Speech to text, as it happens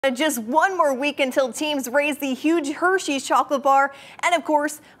Just one more week until teams raise the huge Hershey's chocolate bar and, of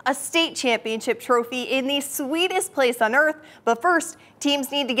course, a state championship trophy in the sweetest place on earth. But first,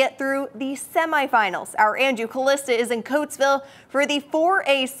 teams need to get through the semifinals. Our Andrew Callista is in Coatesville for the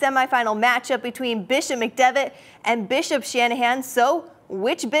 4A semifinal matchup between Bishop McDevitt and Bishop Shanahan. So,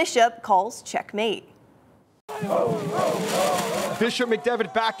 which Bishop calls checkmate? Bishop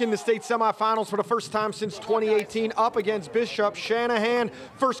McDevitt back in the state semifinals for the first time since 2018, up against Bishop Shanahan.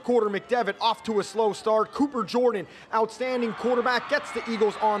 First quarter, McDevitt off to a slow start. Cooper Jordan, outstanding quarterback, gets the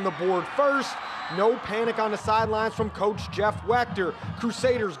Eagles on the board first. No panic on the sidelines from Coach Jeff Wechter.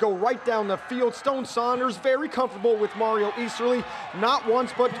 Crusaders go right down the field. Stone Saunders very comfortable with Mario Easterly. Not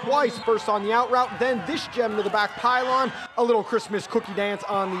once but twice. First on the out route, then this gem to the back pylon. A little Christmas cookie dance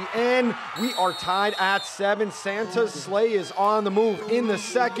on the end. We are tied at 7. Santa's sleigh is on the move in the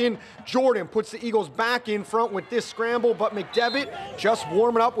second. Jordan puts the Eagles back in front with this scramble, but McDevitt just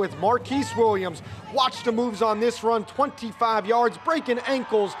warming up with Marquise Williams. Watch the moves on this run, 25 yards, breaking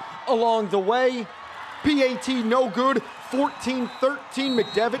ankles along the way. PAT no good, 14-13,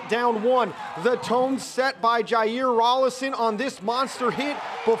 McDevitt down 1. The tone set by Jair Rollison on this monster hit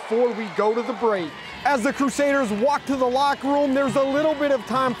before we go to the break. As the Crusaders walk to the locker room, there's a little bit of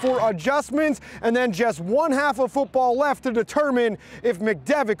time for adjustments and then just one half of football left to determine if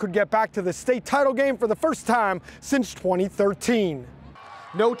McDevitt could get back to the state title game for the first time since 2013.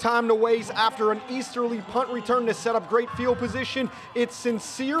 No time to waste after an Easterly punt return to set up great field position. It's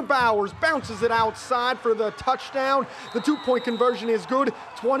Sincere Bowers, bounces it outside for the touchdown. The 2-point conversion is good.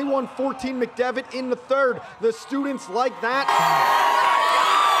 21-14 McDevitt in the third. The students like that.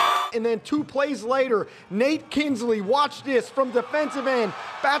 And then 2 plays later, Nate Kinsley, watch this, from defensive end,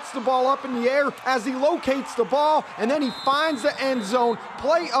 bats the ball up in the air as he locates the ball, and then he finds the end zone.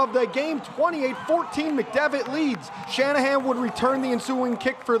 Play of the game, 28-14, McDevitt leads. Shanahan would return the ensuing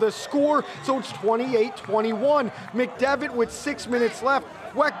kick for the score, so it's 28-21. McDevitt with 6 minutes left.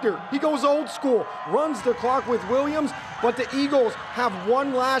 Wechter, he goes old school, runs the clock with Williams, but the Eagles have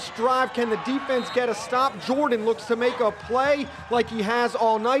one last drive. Can the defense get a stop? Jordan looks to make a play like he has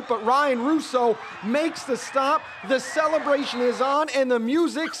all night, but Ryan Russo makes the stop. The celebration is on, and the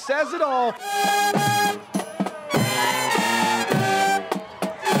music says it all.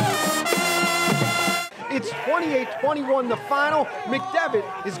 It's 28-21 the final.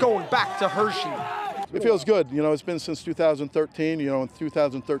 McDevitt is going back to Hershey. It feels good. You know, it's been since 2013. You know, in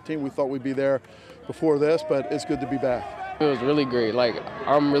 2013 we thought we'd be there before this, but it's good to be back. It was really great. Like,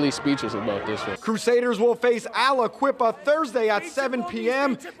 I'm really speechless about this one. Crusaders will face Aliquippa Thursday at 7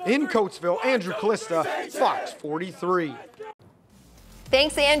 p.m. in Coatesville. Andrew Callista, Fox 43.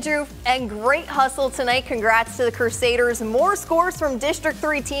 Thanks, Andrew, and great hustle tonight. Congrats to the Crusaders. More scores from District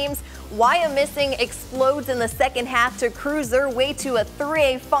 3 teams. Wyomissing explodes in the second half to cruise their way to a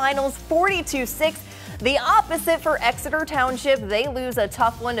 3A finals, 42-6. The opposite for Exeter Township. They lose a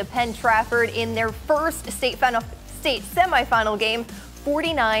tough one to Penn Trafford in their first state semifinal game,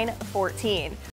 49-14.